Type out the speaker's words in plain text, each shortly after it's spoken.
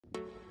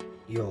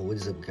Yo, what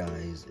is up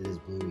guys, it is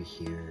Blue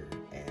here,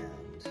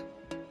 and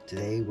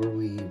today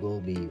we will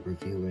be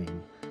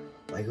reviewing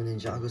LEGO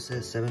Ninjago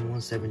set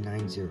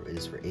 71790. It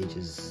is for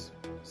ages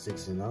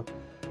 6 and up,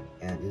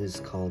 and it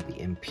is called the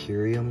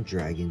Imperium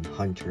Dragon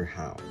Hunter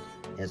Hound.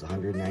 It has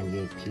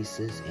 198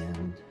 pieces,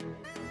 and,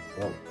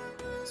 well,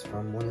 it's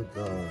from one of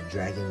the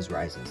Dragon's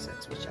Rising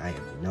sets, which I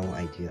have no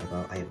idea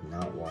about. I have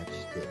not watched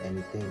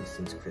anything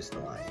since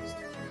Crystallized,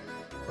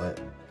 but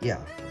yeah,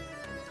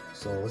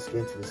 so let's get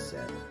into the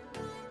set.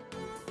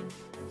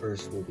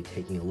 First, we'll be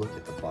taking a look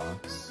at the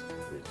box,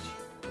 which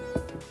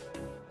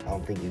I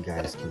don't think you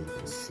guys can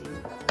even see.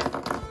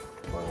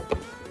 But,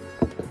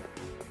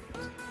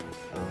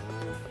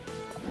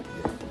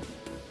 yeah.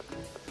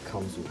 It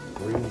comes with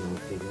 3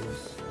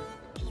 minifigures,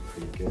 which is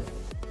pretty good.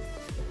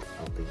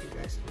 I don't think you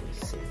guys can even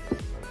see.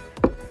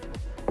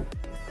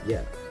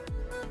 Yeah,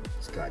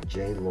 it's got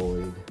J.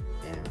 Lloyd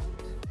and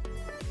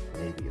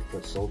maybe a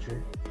foot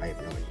soldier. I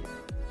have no idea.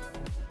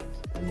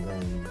 And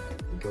then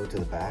we go to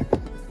the back.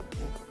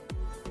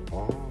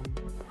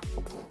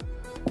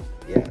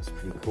 Yeah, it's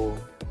pretty cool.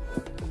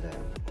 And then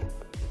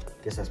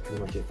I guess that's pretty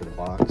much it for the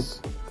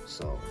box.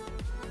 So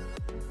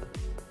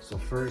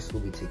first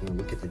we'll be taking a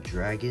look at the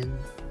dragon,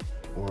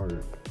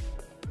 or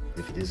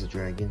if it is a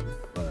dragon,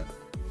 but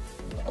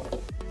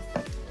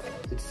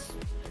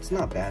it's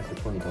not bad for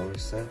 $20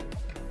 set.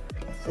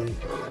 I think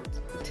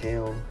the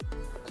tail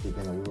could have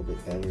been a little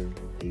bit better,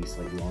 maybe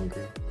slightly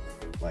longer,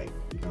 like,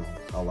 you know,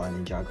 how a lot of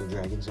Ninjago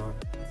dragons are.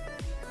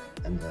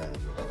 And then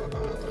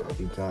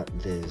we got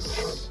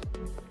this,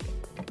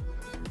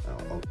 I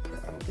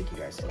don't think you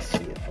guys can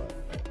see it, but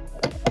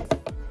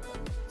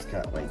it's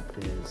got like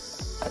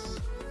this,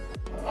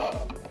 hold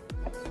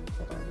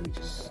on, let me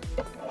just,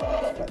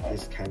 got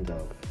this kind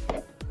of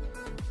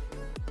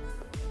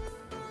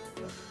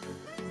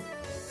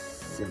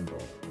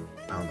symbol.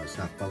 I don't know, it's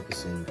not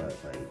focusing, but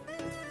like,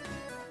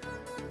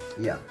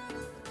 yeah,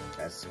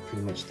 that's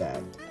pretty much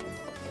that.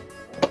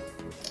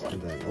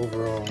 And then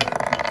overall,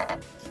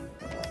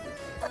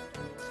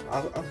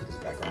 I'll put this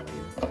back on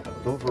later.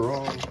 But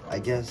overall, I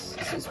guess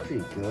it's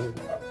pretty good.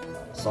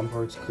 Some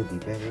parts could be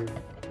better,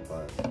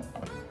 but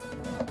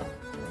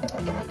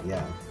I mean,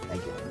 yeah, I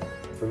get it.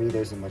 For me,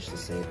 there isn't much to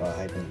say about it.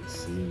 I haven't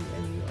seen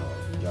any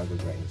Ninjago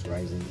Dragon's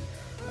Rising.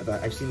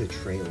 I've seen the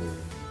trailer.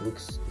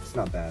 It's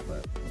not bad,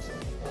 but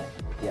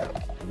yeah, I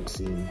haven't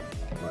seen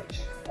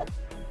much.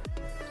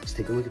 Let's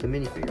take a look at the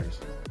minifigures.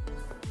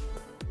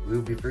 We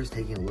will be first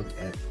taking a look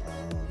at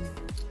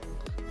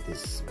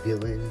this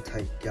villain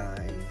type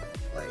guy.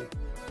 Like,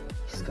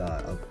 he's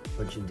got a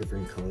bunch of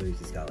different colors.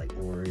 He's got like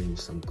orange,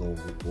 some gold,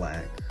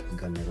 black,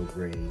 gunmetal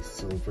gray,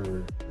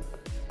 silver.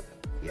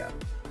 Yeah,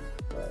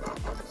 but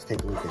let's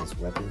take a look at his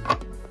weapon,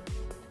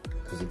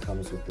 because he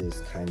comes with this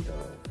kind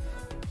of,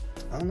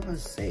 I don't know how to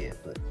say it,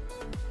 but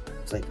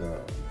it's like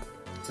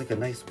a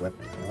nice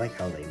weapon. I like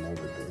how they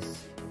molded this.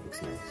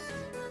 Looks nice.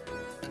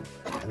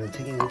 And then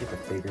taking a look at the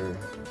figure,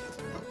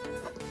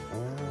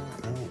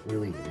 I don't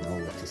really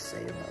know what to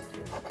say about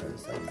it,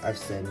 because like I've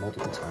said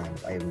multiple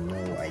times, I have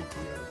no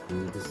idea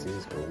who this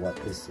is or what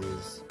this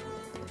is.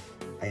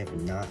 I have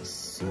not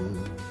seen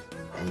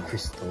any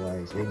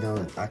Crystallized, maybe no,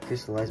 not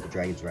Crystallized, but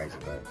Dragon's Rising,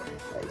 but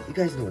like, you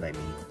guys know what I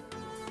mean.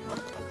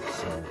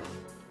 So,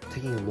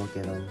 taking a look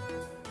at him,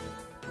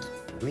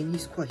 I mean,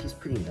 he's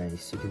pretty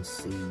nice. You can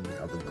see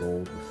how the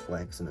gold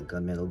reflects in the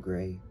gunmetal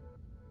gray.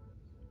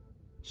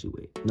 Shoot,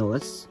 wait, no,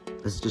 that's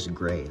just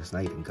gray, it's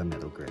not even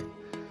gunmetal gray.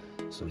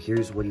 So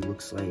here's what he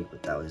looks like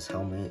without his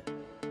helmet,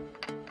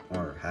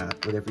 or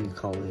hat, whatever you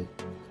call it.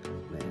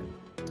 Man,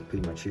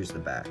 pretty much here's the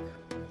back.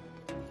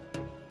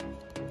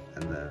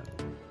 And the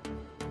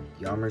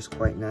armor's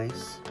quite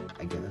nice,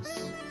 I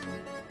guess.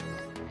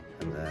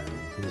 And then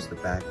here's the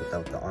back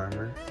without the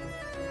armor.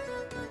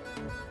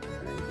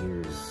 And then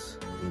here's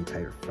the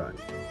entire front.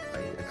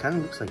 Like, it kind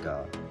of looks like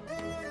a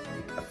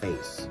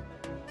face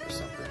or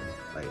something.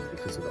 Like,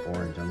 because of the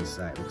orange on the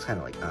side, it looks kind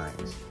of like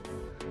eyes.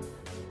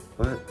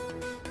 But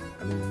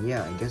I mean,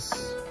 yeah, I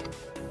guess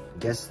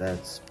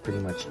that's pretty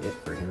much it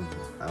for him.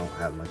 I don't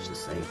have much to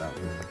say about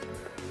him,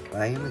 but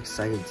I am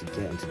excited to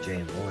get into J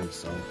and Lloyd,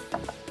 so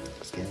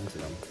let's get into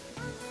them.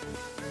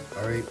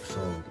 Alright,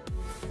 so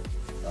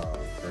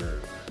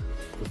for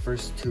the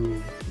first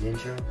 2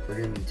 Ninja, we're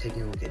gonna be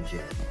taking a look at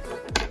J.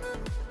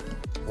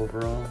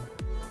 Overall,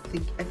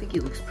 I think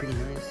it looks pretty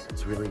nice.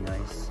 It's really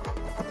nice.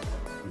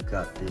 We've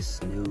got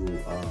this new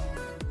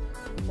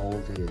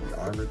molded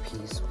armor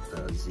piece with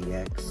the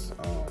ZX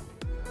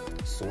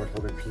sword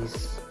holder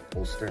piece,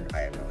 holster. I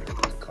have no idea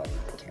what to call it,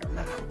 I can't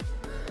remember.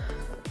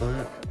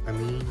 But, I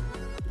mean,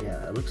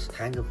 yeah, it looks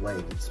kind of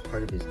like it's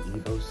part of his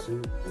Evo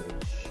suit,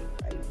 which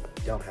I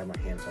don't have my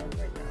hands on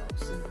right now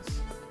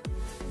since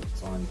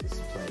it's on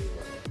display,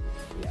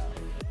 but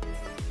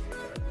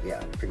yeah,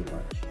 pretty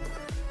much.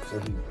 So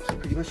he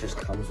pretty much just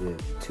comes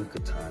with 2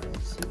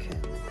 katanas.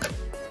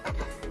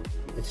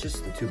 It's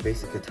just the 2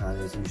 basic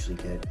katanas you usually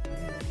get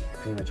in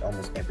pretty much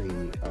almost every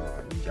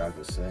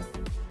Ninjago set.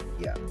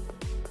 Yeah.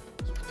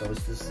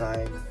 Those to the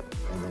side,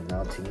 and then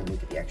now taking a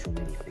look at the actual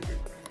minifigure,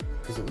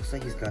 because it looks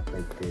like he's got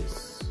like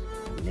this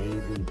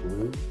navy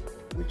blue,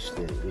 which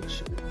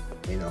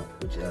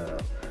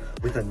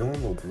with a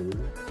normal blue,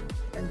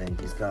 and then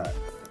he's got a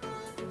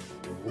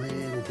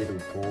little bit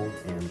of gold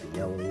and the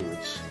yellow,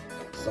 which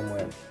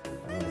somewhat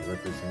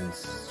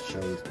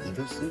shows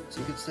ego suits,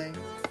 you could say.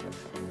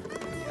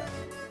 Yeah.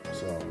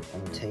 So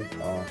I'm gonna take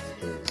off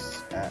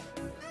his hat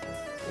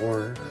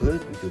or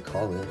hood, you could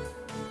call it,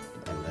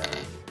 and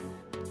then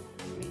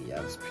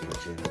yeah, that's pretty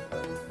much it.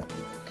 But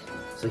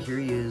so here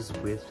he is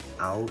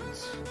without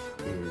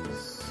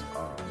his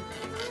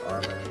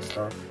armor and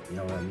stuff, you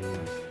know what I mean?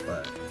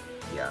 But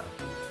yeah.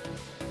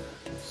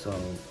 So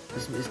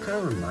this kind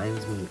of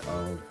reminds me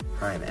of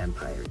Prime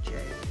Empire J.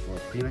 Well,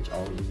 pretty much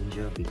all of the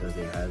ninja, because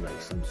they had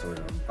like some sort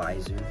of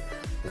visor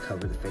to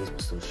cover the face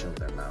but still show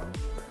their mouth.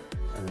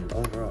 And then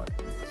overall,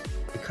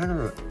 the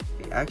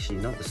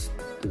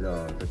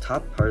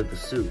top part of the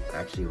suit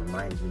actually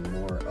reminds me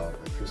more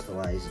of the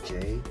crystallized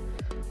J,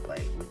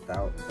 like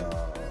without the,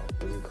 what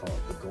do you call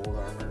it, the gold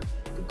armor,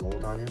 the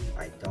gold on him.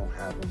 I don't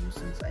have him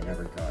since I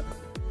never got him.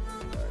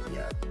 But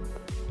yeah,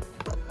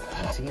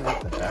 I'm seeing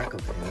like the back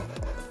of him.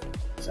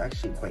 It's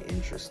actually quite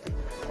interesting.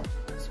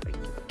 Let's make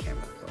the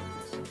camera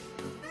focus.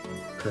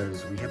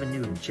 Because we have a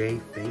new J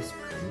face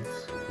print,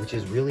 which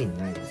is really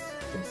nice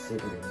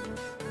considering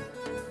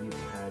we've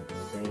had the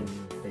same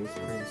face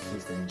prints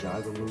since the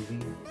Ninjago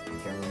movie. I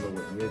can't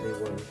remember what year they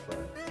were,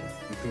 but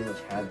we pretty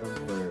much had them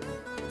for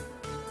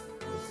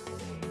the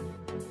same,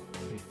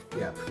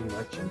 yeah, pretty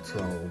much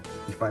until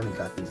we finally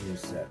got these new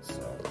sets.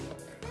 So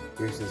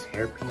here's his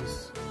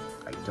hairpiece.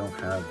 I don't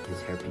have his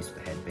hairpiece with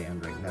the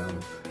headband right now,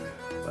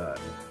 but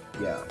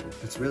yeah,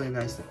 it's really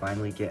nice to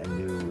finally get a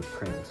new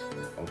print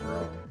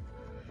overall.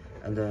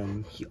 And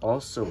then he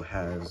also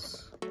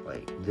has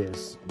like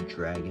this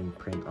dragon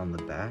print on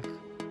the back,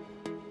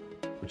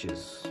 which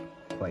is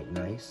quite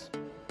nice.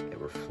 It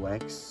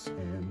reflects,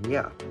 and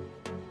yeah.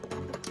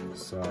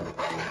 So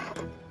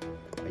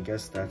I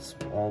guess that's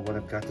all what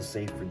I've got to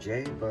say for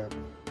Jay, but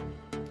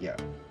yeah.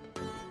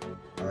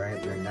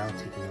 Alright, we're now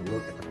taking a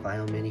look at the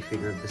final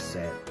minifigure of the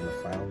set, and the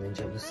final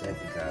ninja of the set.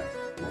 We got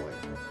Lloyd.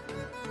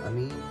 I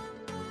mean,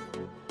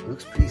 it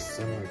looks pretty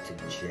similar to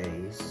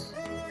Jay's,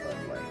 but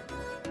like,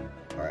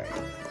 alright,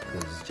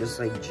 because just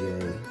like Jay,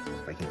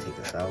 if I can take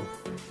this out,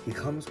 he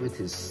comes with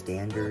his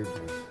standard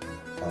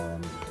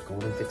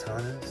golden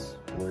katanas,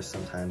 or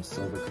sometimes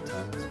silver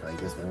katanas, but I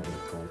guess they don't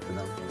look gold for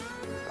them.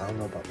 I don't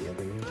know about the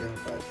other ninja,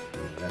 but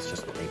that's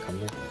just what they come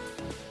with.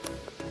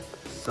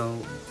 So,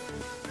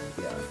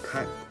 yeah,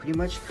 pretty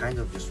much kind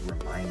of just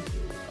reminds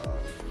me of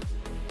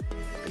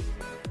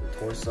the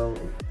torso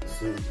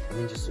suit,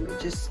 ninja suit.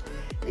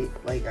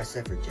 Like I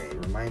said for Jay,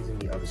 it reminds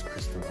me of his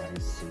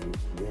crystallized suit,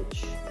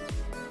 which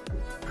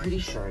I'm pretty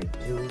sure I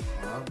do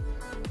have.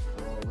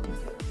 Let me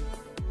get it.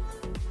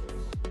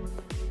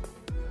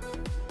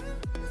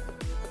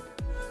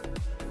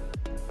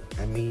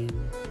 I mean,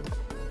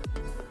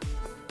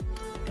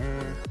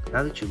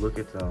 now that you look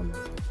at them,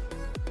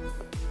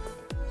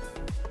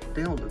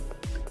 they don't look,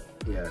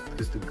 yeah,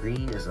 because the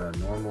green is a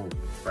normal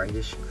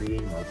brightish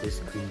green, while this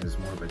green is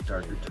more of a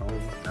darker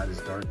tone, not as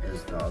dark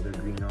as the other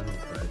green on it,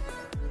 but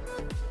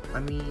I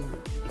mean,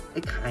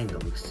 it kind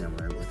of looks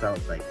similar without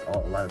like a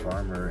lot of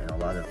armor and a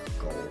lot of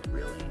gold,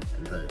 really,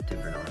 and the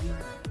different armor.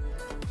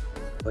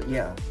 But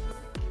yeah,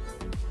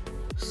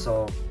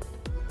 so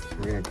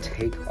we're gonna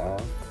take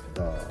off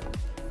the,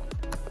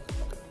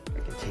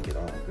 we're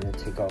gonna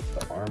take off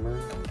the armor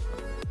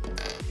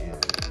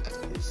and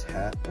his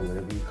hat, or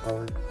whatever you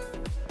call it.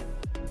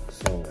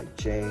 So like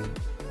Jay,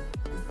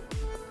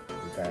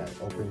 with that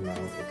open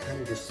mouth, it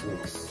kind of just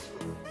looks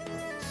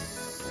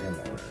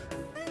similar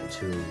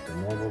to the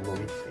normal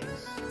Lloyd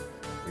face,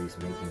 where he's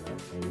making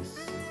that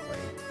face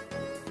like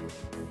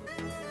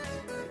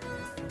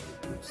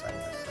side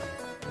by side.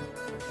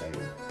 Like,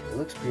 it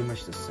looks pretty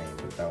much the same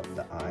without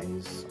the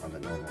eyes on the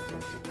normal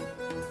Lloyd.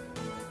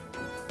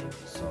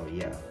 So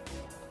yeah.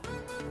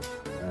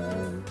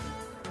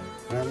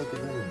 When I look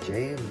at them,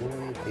 Jay and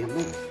Lloyd, they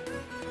look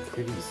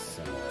pretty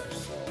similar,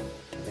 so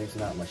there's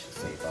not much to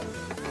say about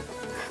them.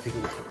 Take a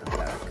look at the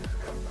back.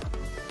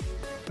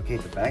 Okay,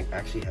 the back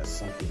actually has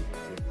something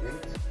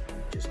different,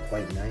 which is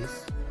quite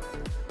nice.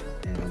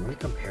 And let me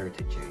compare it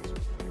to Jay's.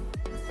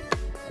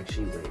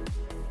 Actually, wait.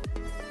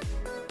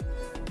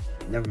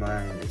 Never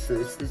mind.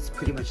 It's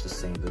pretty much the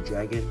same. The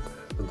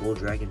gold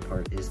dragon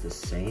part is the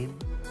same,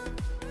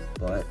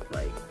 but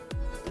like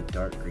the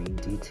dark green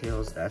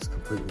details, that's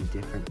completely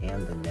different,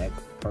 and the neck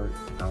part,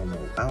 I don't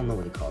know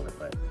what to call it,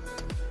 but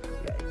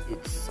yeah,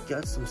 it's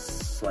got some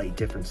slight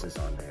differences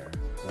on there.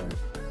 But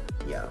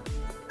yeah.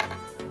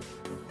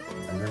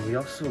 And then we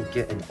also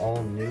get an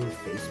all-new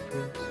face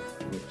print,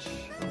 which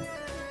I'm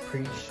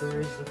pretty sure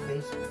is the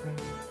face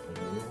print,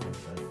 the new one,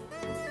 but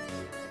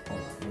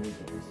hold on, let me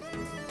get this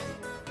face print.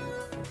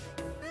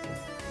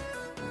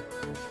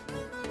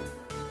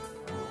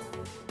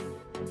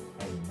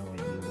 I have no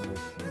idea what it is.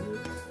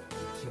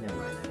 Actually, never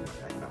mind, I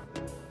found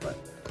it. But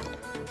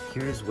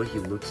here's what he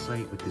looks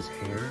like with his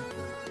hair.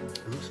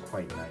 It looks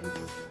quite nice,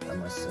 I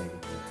must say.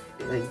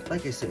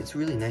 like I said, it's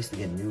really nice to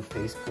get new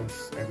face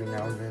prints every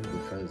now and then,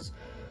 because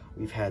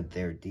we've had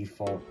their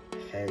default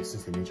head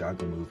since the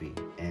Ninjago movie,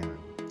 and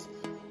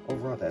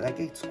overall that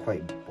gets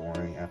quite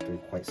boring after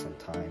quite some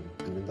time.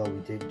 Even though we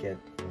did get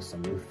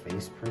some new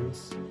face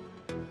prints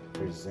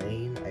for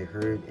Zane, I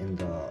heard in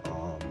the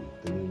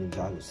new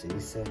Ninjago City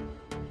set.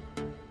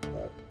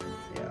 But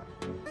yeah,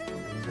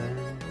 and then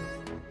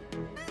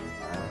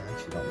I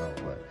actually don't know,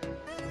 but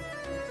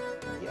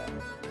yeah.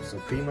 So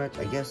pretty much,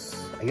 I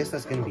guess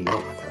that's gonna be it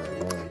for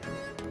Lloyd.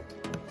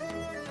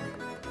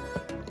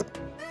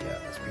 Yeah,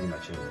 that's pretty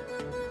much it.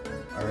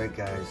 Alright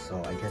guys,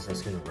 so I guess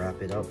that's gonna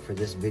wrap it up for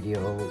this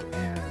video,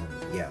 and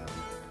yeah.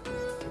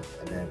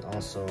 And then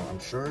also, I'm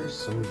sure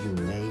some of you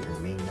may or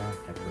may not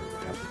have heard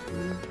what happened to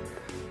me,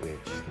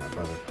 which my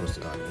brother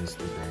posted on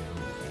Instagram,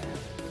 and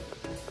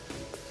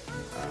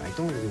I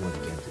don't really want to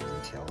get into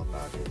detail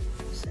about it,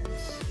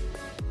 since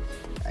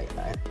I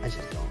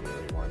just don't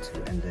really want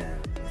to. And then,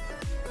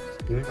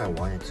 even if I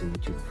wanted to,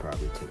 YouTube would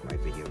probably take my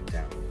video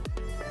down.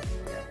 And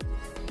yeah.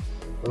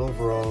 But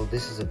overall,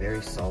 this is a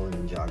very solid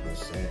Ninjago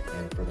set,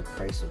 and for the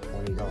price of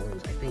 $20,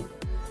 I think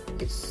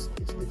it's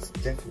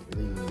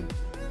definitely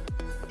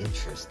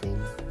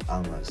interesting.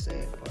 I don't want to say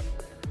it, but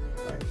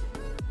like,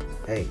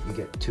 hey, you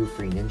get 2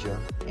 free ninja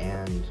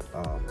and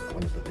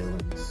one of the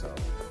villains. So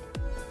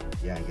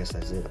yeah, I guess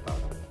that's it about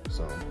them.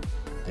 So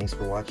thanks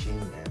for watching,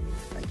 and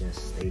I guess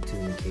stay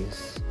tuned in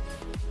case.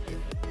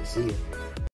 Yeah, see ya.